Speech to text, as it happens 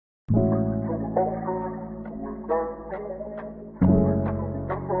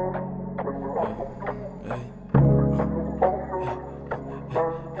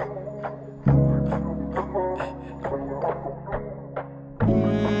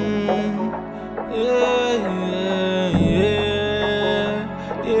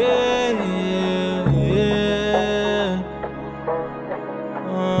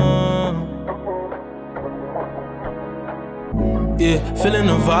Yeah, feeling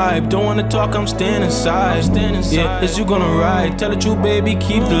the vibe. Don't wanna talk, I'm staying inside. Yeah, is you gonna ride? Tell the truth, baby,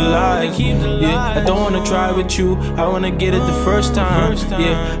 keep the lie. Yeah, I don't wanna try with you, I wanna get it the first time.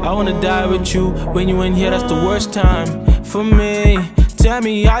 Yeah, I wanna die with you. When you in here, that's the worst time for me. Tell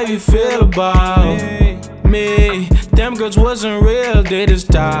me how you feel about me. Them girls wasn't real, they just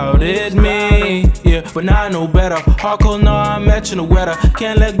doubted me. Yeah, but now I know better. Hardcore, now I'm matching the weather.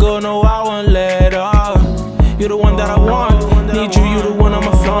 Can't let go, no, I won't let up. You're the one that I want. Need you, you the one on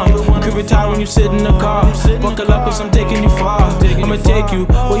my flaunt. Could retire when you sit in the car. Buckle up, cause I'm taking you far. I'ma take you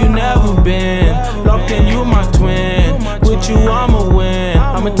where you never been. Locked in, you my twin. With you, I'ma win.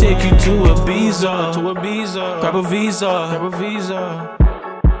 I'ma take you to Ibiza. Grab a visa.